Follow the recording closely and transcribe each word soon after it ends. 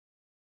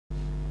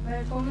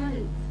Välkomna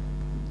hit.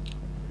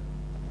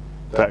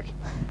 Tack.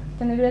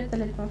 Kan du berätta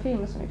lite om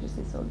filmen som ni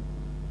precis såg?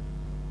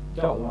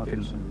 Ja, det var en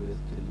film som vi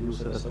till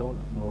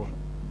Josefestivalen för några år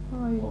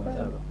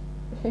sedan. Ja,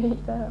 hur gick det? Hur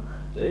gick det då?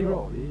 Det är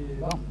bra, vi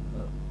vann.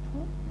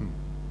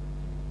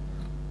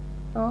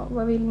 Ja,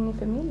 vad vill ni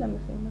förmedla med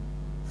filmen?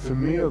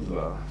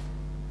 Förmedla?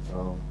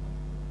 Ja.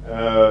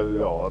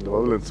 Ja, det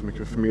var väl inte så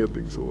mycket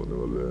förmedling så. Det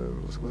var väl,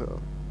 vad ska man säga?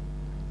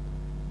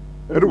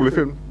 En rolig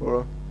film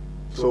bara.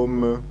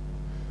 Som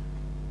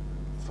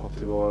tar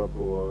tillvara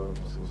på,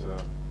 vad ska man säga,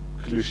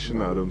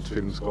 klyschorna runt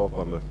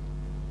filmskapande.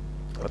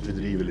 Att vi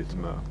driver lite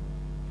med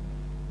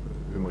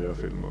hur man gör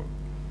film och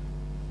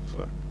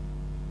sådär.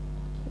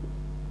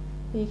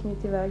 Hur gick ni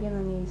tillväga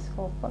när ni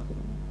skapade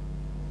filmen?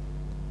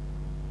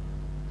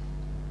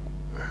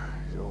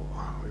 Ja,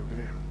 vad gjorde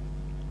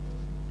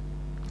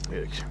vi?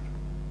 Erik?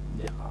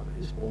 Ja,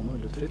 det är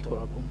spårmöjligt fritt bara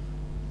på.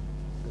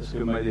 Det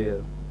skumma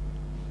idéer.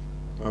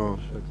 Ja.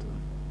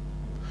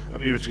 Ja,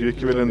 vi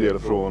utgick väl en del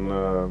från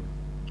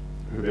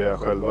hur vi är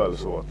själva eller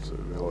så, att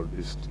vi har ett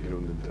visst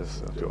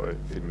grundintresse, att jag är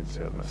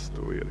filmintresserad mest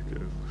och Erik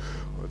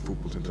har ett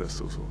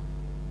fotbollsintresse och så.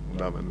 Och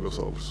där använder vi oss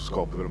av, så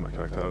skapar vi de här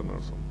karaktärerna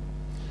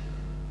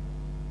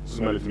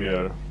som är lite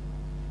mer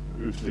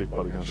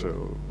utflippade kanske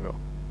och ja,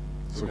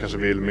 som kanske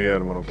vill mer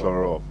än vad de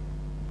klarar av.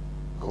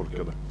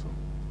 Korkade. Så.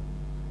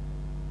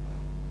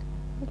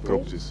 Okay.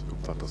 Förhoppningsvis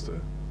uppfattas det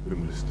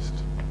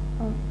humoristiskt.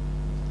 Ja.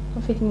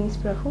 Vad fick ni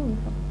inspiration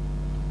från?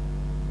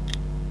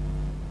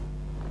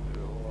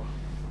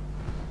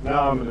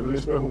 Nej, men det blir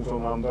inspiration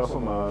från andra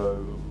sådana,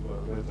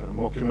 vad heter det,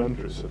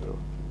 mockumentaries heter det.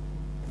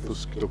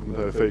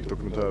 Fuskdokumentärer,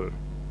 fake-dokumentärer.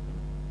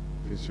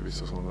 Det finns ju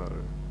vissa sådana där.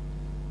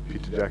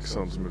 Peter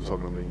Jackson som gjorde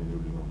Sagan om ringen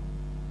gjorde någon.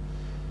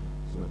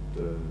 Som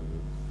hette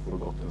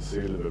Forgotten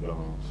Silver bland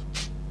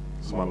annat.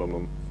 Som handlar om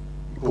någon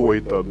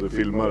påhittad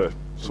filmare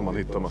som man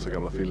hittar en massa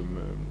gamla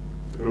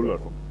filmrullar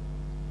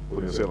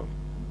på Nya Zeeland.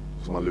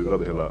 Som man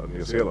lurade hela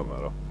Nya Zeeland med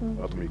då.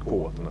 Att de gick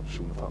på att den här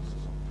personen fanns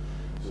och så.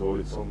 Så det var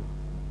lite sånt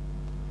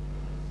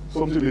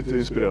är lite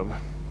inspirerande.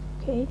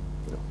 Okej.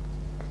 Ja.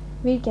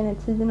 Vilken är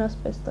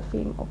tidernas bästa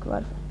film och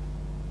varför?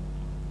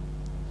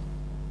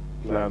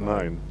 Plan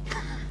 9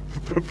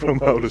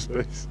 from Outer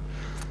Space.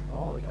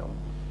 Ja, det kan man.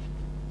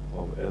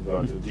 Av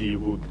Edward D.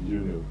 Wood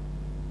Jr.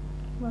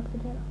 Varför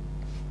det då?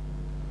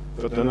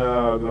 För att den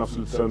är den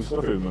absolut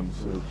sämsta filmen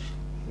som gjorts.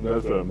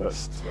 Därför är den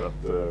bäst. För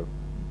att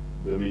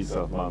det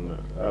visar att man,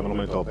 även om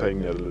man inte har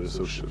pengar eller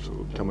resurser, så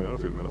kan man göra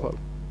film i alla fall.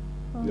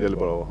 Det gäller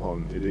bara att ha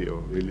en idé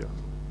och vilja.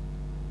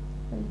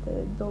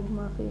 Lite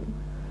dogmafilm.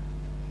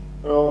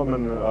 Ja,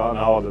 men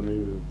ja, den är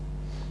ju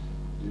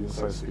en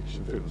science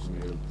fiction-film som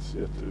är helt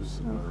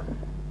jätteusel.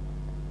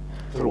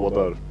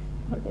 Trådar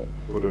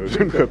på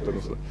rymdskeppen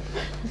och så.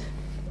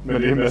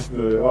 Men det är mest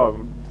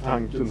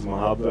tanken som han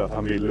hade, att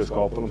han ville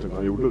skapa någonting,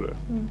 han gjorde det.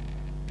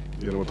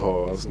 Genom att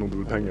han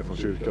snodde pengar från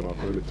kyrkan och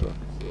allt möjligt, tror jag.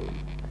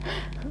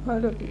 Ja,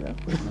 det låter bra.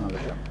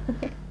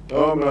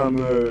 Ja, men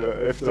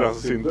efter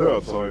sin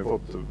död så har han ju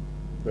fått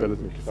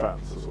väldigt mycket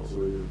fans och så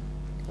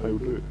han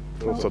gjorde det.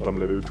 Trots att han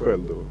blev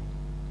utskälld och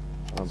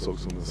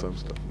ansågs som den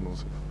sämsta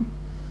någonsin.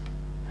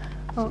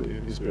 Så det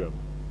är inspirerande.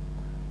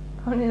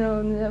 Har ni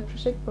några nya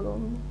projekt på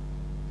gång?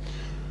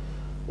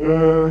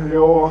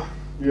 Ja,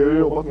 vi har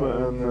jobbat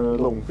med en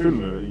långfilm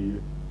nu i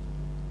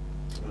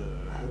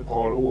ett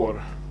par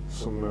år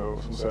som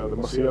säger, det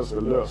baseras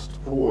väl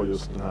löst på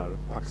just den här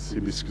Pax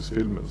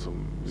Hibiscus-filmen som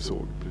vi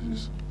såg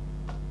precis.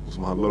 Och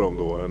som handlar om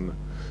då en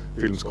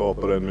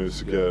filmskapare, en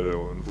musiker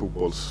och en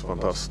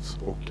fotbollsfantast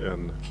och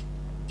en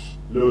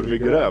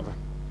lurvig räv,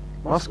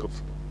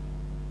 maskot.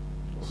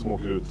 Och som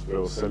åker ut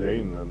för att sälja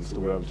in en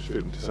stor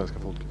äventyrsfilm till svenska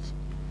folket.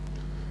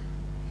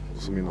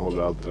 Och som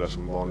innehåller allt det där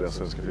som vanliga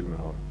svenska filmer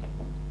har.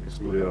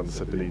 Exploderande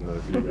zeppelinare,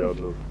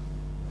 flygödlor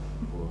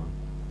och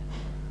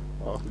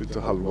ja,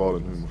 lite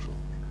halvgalen humor så.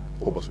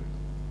 Hoppas vi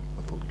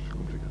att folk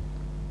kommer tycka.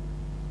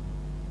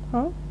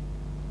 Ja.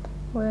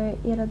 Vad är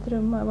era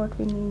drömmar? Vart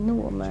vill ni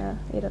nå med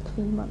ert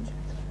filmande?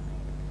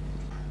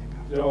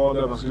 Ja,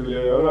 det man skulle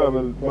vilja göra är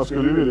väl, man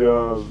skulle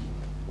vilja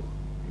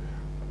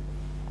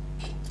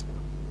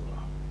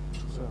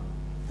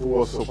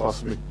få så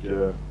pass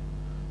mycket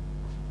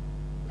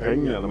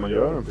pengar när man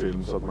gör en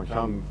film så att man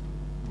kan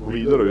gå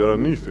vidare och göra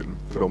en ny film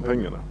för de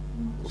pengarna.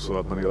 Och så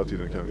att man hela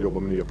tiden kan jobba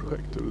med nya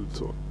projekt.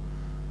 Så.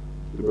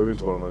 Det behöver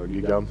inte vara några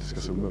gigantiska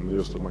summor, men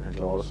just att man kan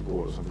klara sig på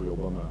det och sen få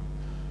jobba med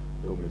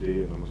de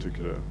idéerna man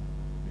tycker är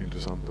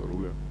intressanta och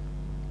roliga.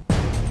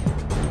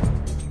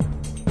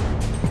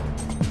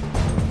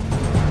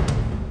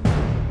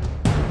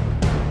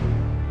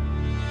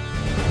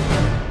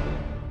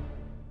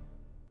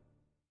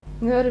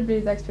 Nu har det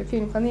blivit dags för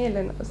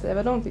filmpanelen att säga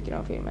vad de tycker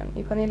om filmen.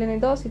 I panelen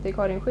idag sitter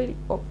Karin Schill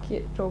och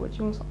Robert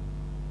Jonsson.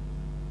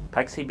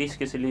 Pax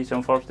Hibiscus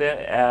Elysium Forte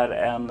är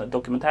en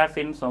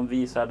dokumentärfilm som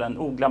visar den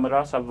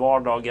oglamorösa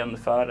vardagen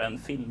för en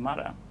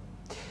filmare.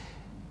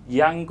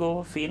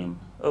 Jango Film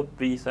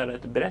uppvisar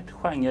ett brett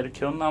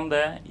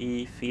genrekunnande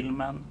i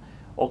filmen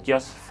och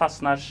jag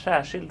fastnar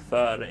särskilt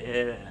för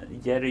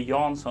Robert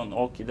Jonsson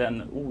och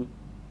den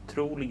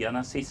otroliga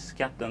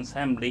nazistskattens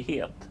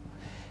hemlighet.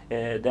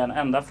 Den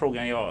enda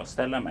frågan jag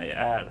ställer mig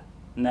är: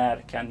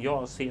 när kan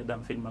jag se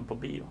den filmen på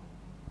bio?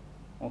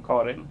 Och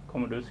Karin,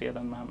 kommer du se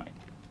den med mig?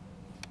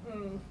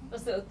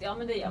 Ja,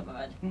 men det gör man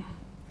väl.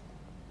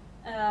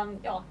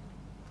 Ja.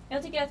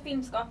 Jag tycker att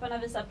filmskaparna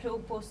visar prov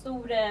på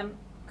stor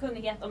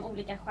kunnighet om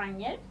olika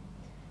genrer.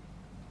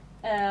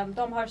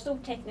 De har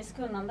stort tekniskt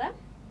kunnande.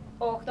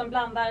 Och de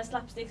blandar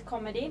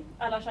slapstick-comedy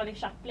alla Charlie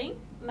Chaplin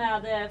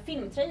med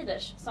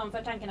filmtrailers som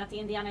för tankarna till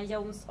Indiana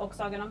Jones och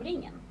Sagan om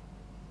ringen.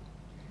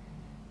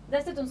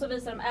 Dessutom så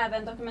visar de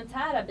även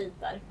dokumentära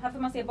bitar. Här får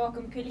man se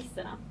bakom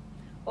kulisserna.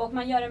 Och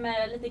man gör det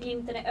med lite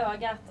glimten i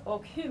ögat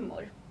och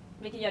humor,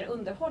 vilket gör det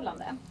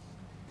underhållande.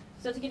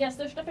 Så jag tycker deras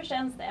största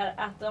förtjänst är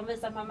att de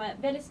visar att man med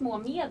väldigt små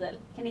medel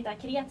kan hitta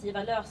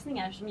kreativa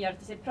lösningar som gör att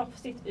det ser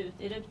proffsigt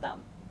ut i rutan.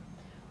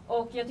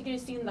 Och jag tycker det är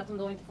synd att de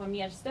då inte får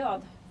mer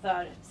stöd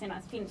för sina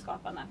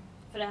filmskapande.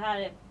 För det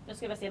här, jag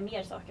skulle vilja se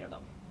mer saker av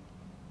dem.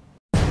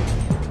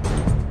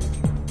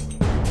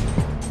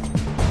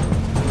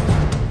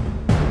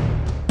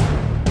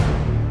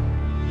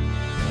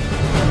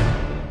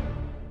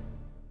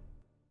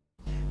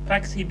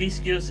 Pax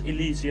Hibiscus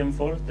Elysium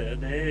Forte,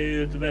 det är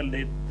ju ett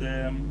väldigt,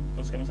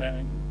 vad ska man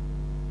säga,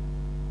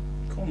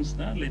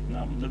 konstnärligt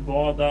namn.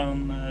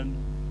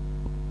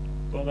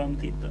 Vadan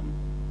titeln?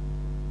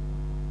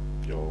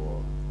 Ja,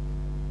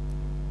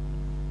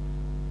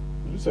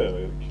 vill du säga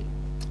det, Erik?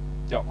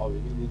 Ja, vi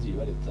vill ju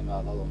driva lite med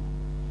alla de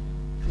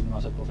filmer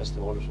man sett på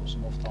festivaler så,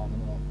 som ofta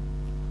använder någon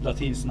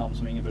latinskt namn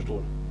som ingen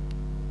förstår.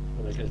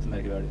 Det verkar lite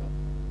märkvärdiga.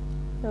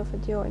 Ja, för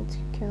att jag inte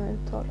ska kunna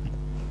uttala det.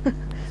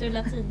 Så är det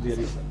latin? Det är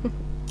lite.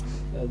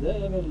 Det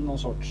är väl någon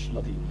sorts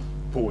latin.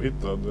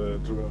 Påhittad,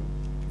 tror jag.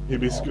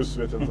 Hibiscus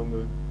vet jag inte om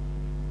det...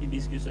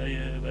 Hibiscus är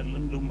ju väl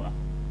en blomma.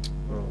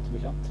 Ja,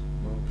 Bekant.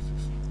 ja,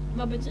 precis.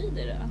 Vad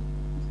betyder det?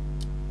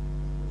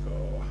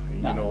 Ja,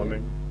 ingen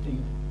aning.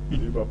 Det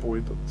är ju bara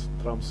påhittat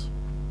trams.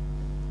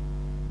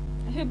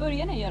 Hur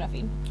började ni göra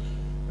film?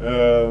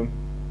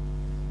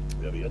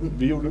 Jag vet inte.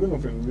 Vi gjorde väl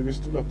någon film. Vi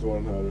visste väl att det var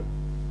den här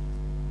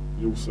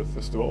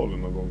Josef-festivalen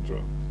någon gång, tror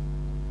jag.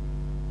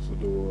 Så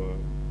då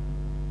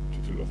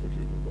tyckte vi det var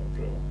kul att bara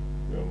pröva.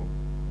 Ja.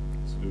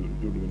 Så då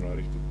gjorde vi några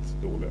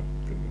riktigt dåliga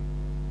filmer.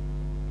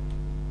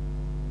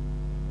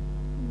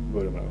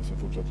 Började med och sen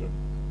fortsatte det.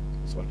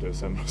 Så vart det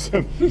sämre och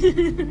sämre.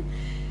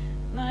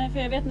 Nej, för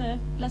jag vet när jag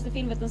läste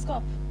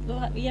filmvetenskap.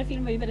 Er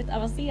film var ju väldigt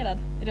avancerad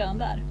redan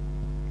där.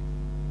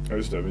 Ja,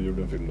 just det. Vi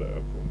gjorde en film där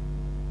på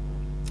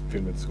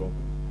filmvetenskapen.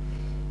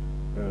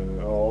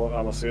 Ja,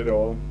 avancerad,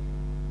 ja.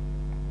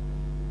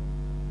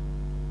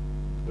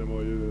 Det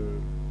var ju...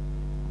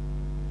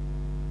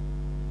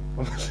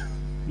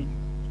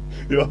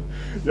 ja,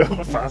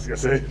 vad fan ska jag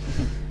säga?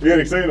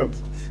 Erik, säger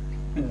något.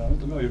 Jag vet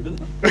inte om jag gjorde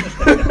det.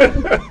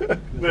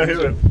 Nej, jag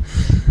vet.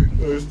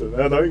 Ja, just det.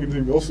 Nej, det har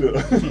ingenting med oss att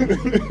göra.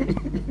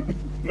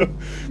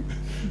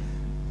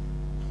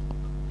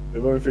 Det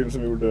var en film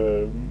som vi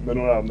gjorde med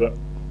några andra.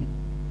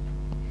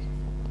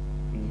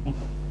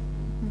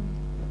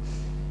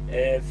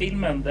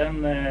 Filmen,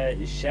 den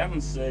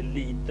känns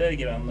lite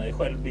grann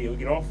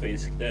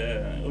självbiografisk.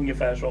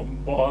 Ungefär som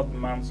vad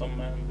man som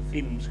en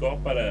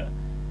filmskapare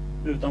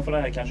utanför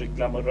den här kanske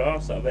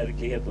glamorösa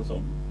verkligheten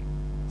som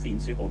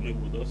finns i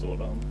Hollywood och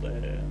sådant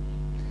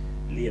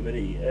lever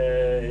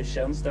i.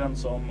 Känns den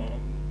som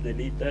det är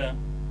lite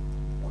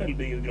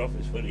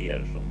självbiografiskt för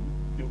er som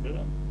gjorde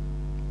den?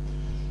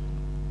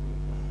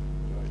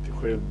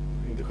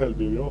 Inte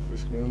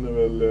självbiografisk, men det är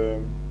väl...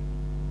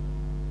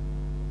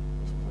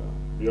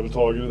 Vi har väl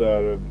tagit det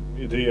där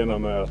idéerna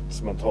med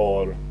att man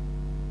tar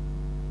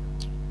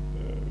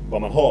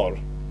vad man har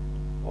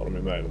de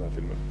med i den här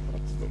filmen.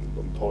 Att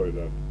de tar ju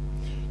det,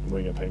 de har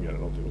inga pengar eller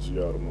någonting och så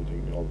gör de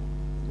någonting av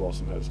vad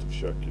som helst och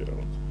försöker göra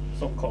något.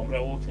 Som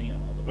kameraåkningarna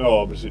då?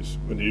 Ja, precis.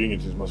 Men det är ju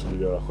ingenting som man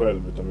skulle göra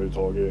själv, utan vi har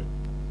tagit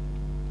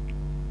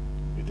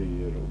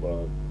idéer och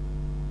bara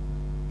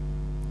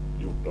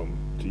gjort dem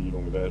 10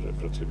 gånger värre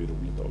för att det ska bli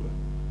roligt av det.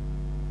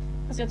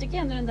 Alltså jag tycker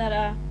ändå den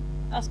där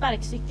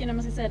sparkcykeln, när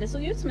man ska säga det,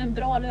 såg ut som en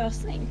bra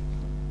lösning.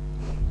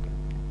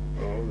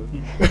 Ja,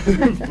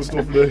 det får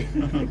stå för dig.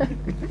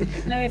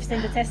 Nu har jag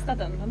inte testat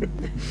den. Men...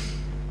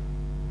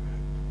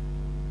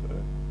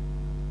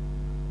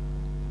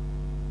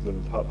 Den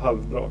är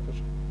halvbra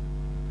kanske.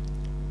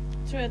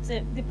 Jag tror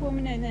att det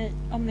påminner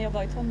om när jag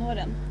var i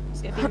tonåren och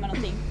ska filma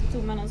någonting. Då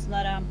tog man någon sån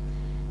där...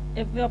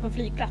 Vi var på en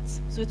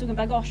flygplats, så vi tog en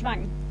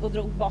bagagevagn och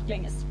drog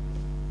baklänges.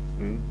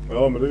 Mm.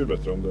 Ja, men det är ju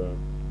bättre om det...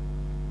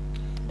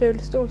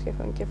 Rullstol ska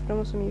funka för de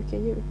har så mjuka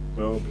hjul.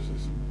 Ja,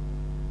 precis.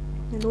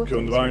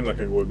 Kundvagnar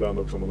kan gå ibland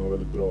också om man har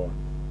väldigt bra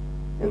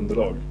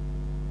underlag.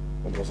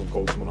 Om man har sånt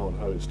koll som man har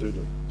här i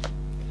studion.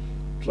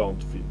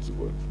 Plant och fint så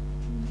går det.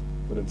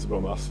 Men det är inte så bra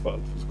med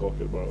asfalt, för skakar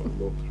det bara och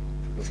låter.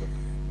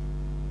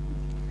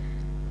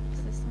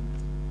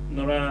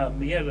 Några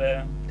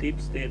mer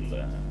tips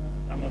till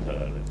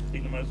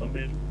amatörfilmare som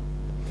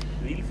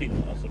vill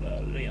filma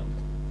sådär rent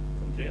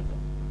konkreta?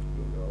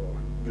 Ja,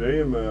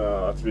 grejen med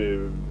att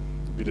vi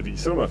ville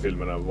visa de här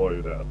filmerna var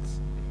ju det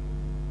att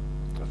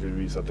vi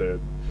visade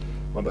att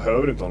man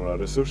behöver inte ha några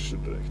resurser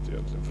direkt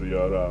egentligen för att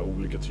göra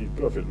olika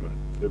typer av filmer.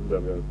 det är väl det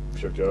vi har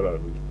försökt göra,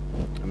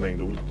 en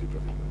mängd olika typer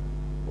av filmer.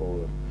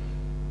 Och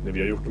när vi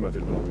har gjort de här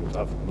filmerna har vi inte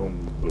haft någon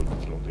budget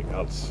eller någonting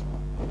alls.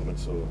 Men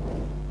så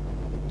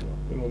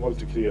man var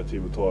lite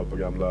kreativ och ta ett par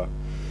gamla,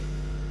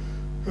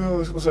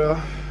 vad ska man säga,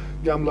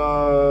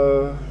 gamla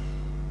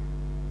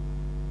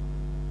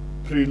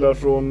prylar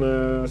från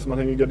som man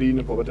hänger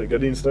gardiner på,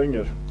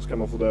 gardinstänger. Så kan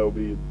man få det att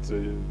bli ett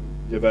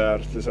gevär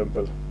till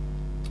exempel.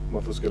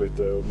 Man fuskar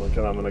lite och man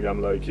kan använda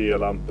gamla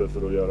IKEA-lampor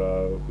för att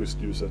göra schysst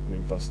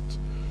ljussättning fast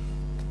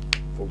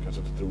folk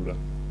kanske inte tror det.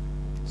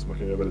 Så man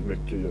kan göra väldigt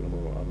mycket genom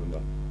att använda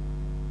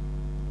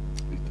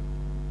lite.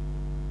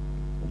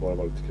 Och bara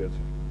vara lite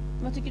kreativ.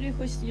 Vad tycker du är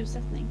schysst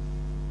ljussättning?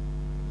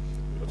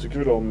 Jag tycker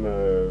väl om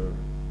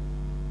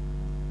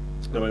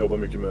när man jobbar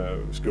mycket med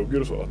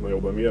skuggor och så, att man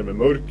jobbar mer med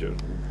mörker.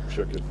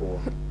 Försöker få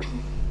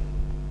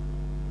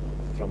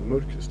fram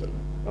mörker istället.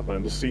 Att man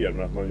ändå ser,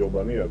 men att man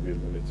jobbar ner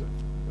bilden lite.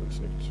 Väldigt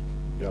snyggt.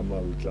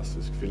 Gammal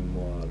klassisk film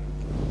noir.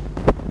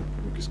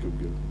 Mycket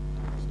skuggor.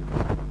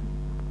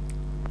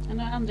 Är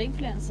några andra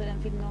influenser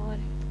än film noir?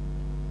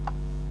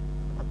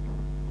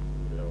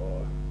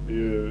 Ja, det är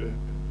ju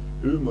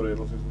humor är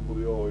något som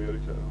både jag och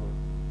Erik här har.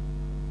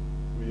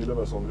 Vi gillar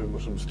väl sån humor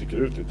som sticker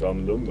ut lite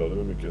annorlunda.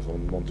 Det är mycket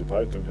sån Monty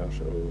Python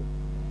kanske. Och,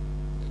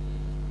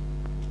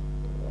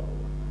 ja,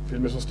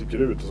 filmer som sticker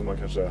ut och som man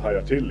kanske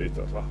hajar till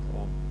lite. Att,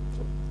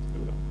 så,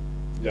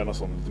 gärna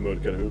sån lite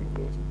mörkare humor.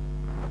 Då.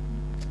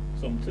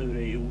 Som tur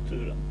är i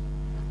oturen.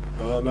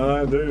 Ja,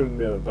 nej, det är ju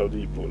mer en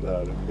parodi på det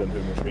här, den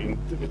humor som vi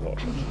inte vill ha.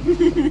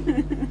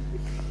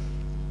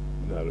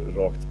 Den här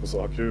rakt på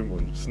sak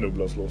humor,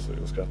 snubbla och slå sig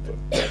och skratta.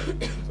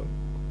 Så,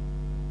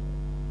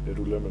 det är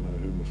roligare med den här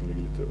humor som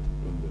ligger lite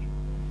under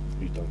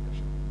ytan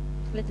kanske.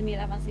 Lite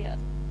mer avancerad.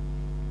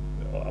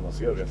 Ja,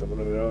 avancerad vet jag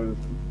inte, men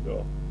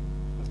ja,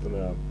 att den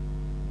är...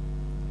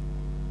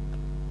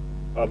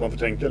 Att man får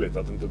tänka lite,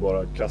 att inte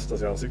bara kasta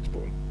sig i ansiktet på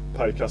en.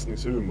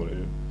 Pajkastningshumor är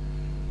ju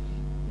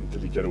inte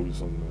lika roligt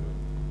som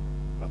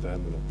att det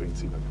händer något på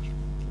insidan kanske.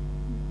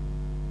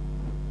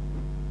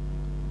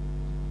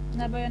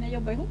 När började ni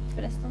jobba ihop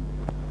förresten?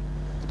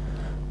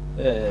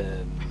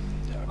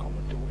 Jag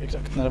kommer inte ihåg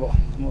exakt när det var.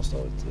 Det måste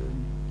ha varit...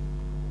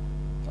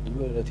 det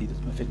började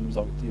tidigt med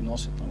filmtaget i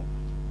gymnasiet någon gång.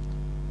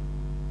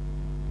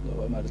 Då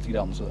var jag med lite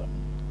grann sådär.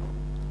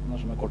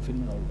 Annars med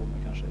kortfilmerna har jag på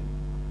med kanske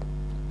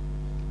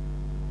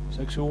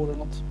 6 år eller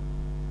något.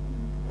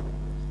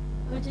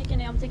 Hur tycker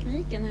ni om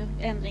tekniken,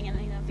 ändringen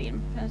i en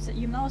film? För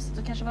gymnasiet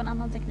så kanske var en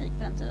annan teknik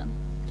på den tiden.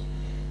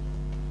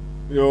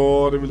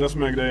 Ja, det är väl det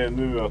som är grejen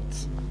nu,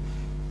 att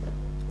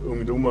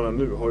ungdomarna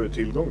nu har ju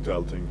tillgång till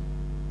allting.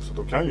 Så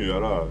de kan ju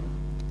göra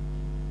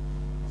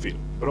film,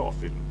 bra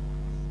film,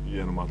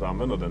 genom att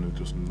använda den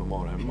utrustning de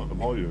har hemma.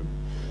 De har ju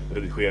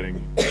redigering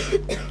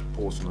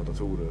på sina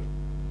datorer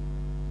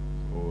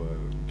och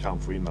kan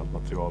få in allt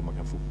material man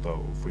kan fota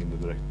och få in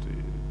det direkt i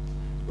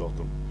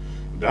datorn.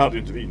 Det hade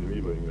ju inte vi när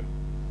vi var yngre.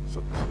 Så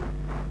att,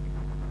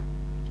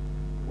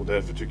 och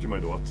därför tycker man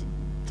ju då att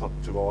ta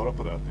tillvara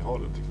på det, att ni har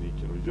den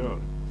tekniken och gör.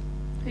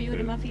 Hur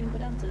gjorde man film på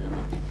den tiden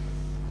då?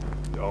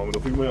 Ja, men då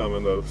fick man ju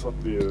använda, satt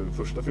vi ju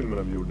första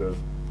filmerna vi gjorde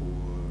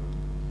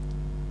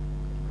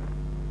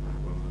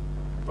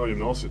på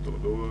gymnasiet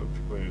då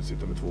fick man ju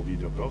sitta med 2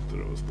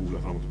 videoapparater och spola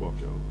fram och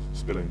tillbaka och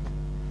spela in.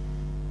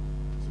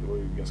 Så det var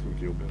ju ganska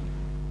mycket jobbigare.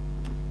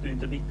 Du är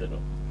inte bitter då?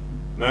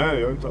 Nej,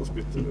 jag är inte alls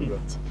bitter över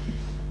att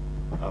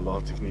alla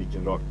har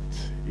tekniken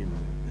rakt in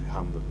i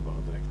handen bara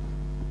direkt.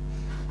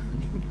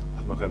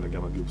 Att man själv är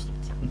gammal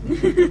gubbstrutt.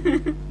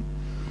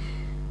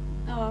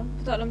 Ja,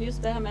 på tal om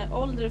just det här med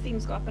ålder och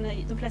filmskapande.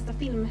 De flesta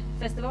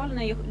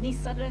filmfestivalerna är ju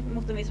nissade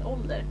mot en viss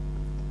ålder.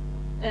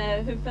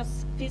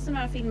 Finns det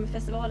några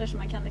filmfestivaler som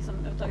man kan liksom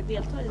överhuvudtaget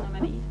delta i när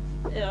man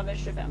är över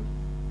 25?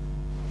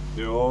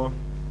 Ja,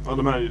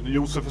 de här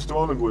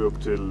Josef-festivalen går ju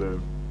upp till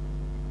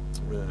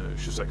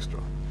 26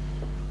 tror jag.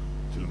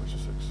 Till och med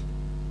 26.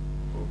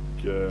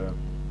 Och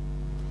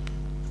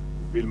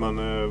vill man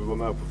vara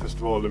med på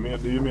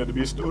festivaler, det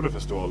blir större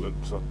festivaler,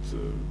 så att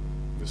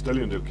det ställer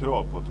ju en del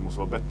krav på att det måste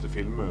vara bättre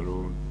filmer,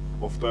 och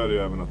ofta är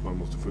det även att man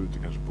måste få ut det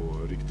kanske på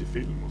riktig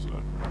film och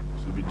sådär.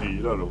 Så det blir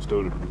dyrare och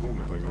större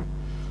produktioner på en gång.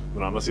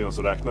 Men å andra sidan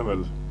så räknar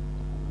väl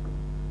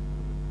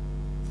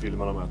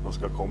filmerna med att man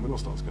ska komma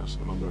någonstans kanske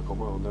när man börjar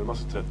komma och närma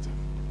sig 30.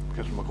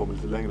 Kanske man kommer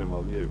lite längre än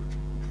vad vi har gjort.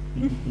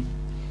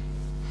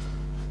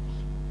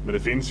 Men det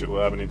finns ju,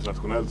 och även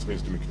internationellt så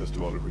finns det mycket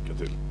festivaler att skicka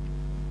till.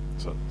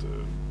 Så att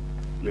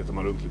letar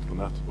man runt lite på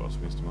nätet bara så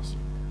finns det massor.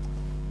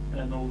 Är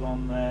det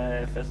någon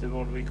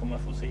festival vi kommer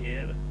få se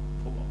er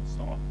på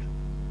snart?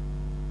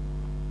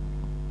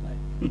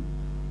 Nej.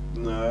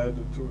 Nej,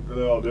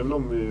 det är väl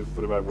om vi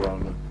får iväg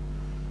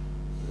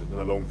den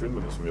här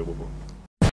långfilmen som vi jobbar på.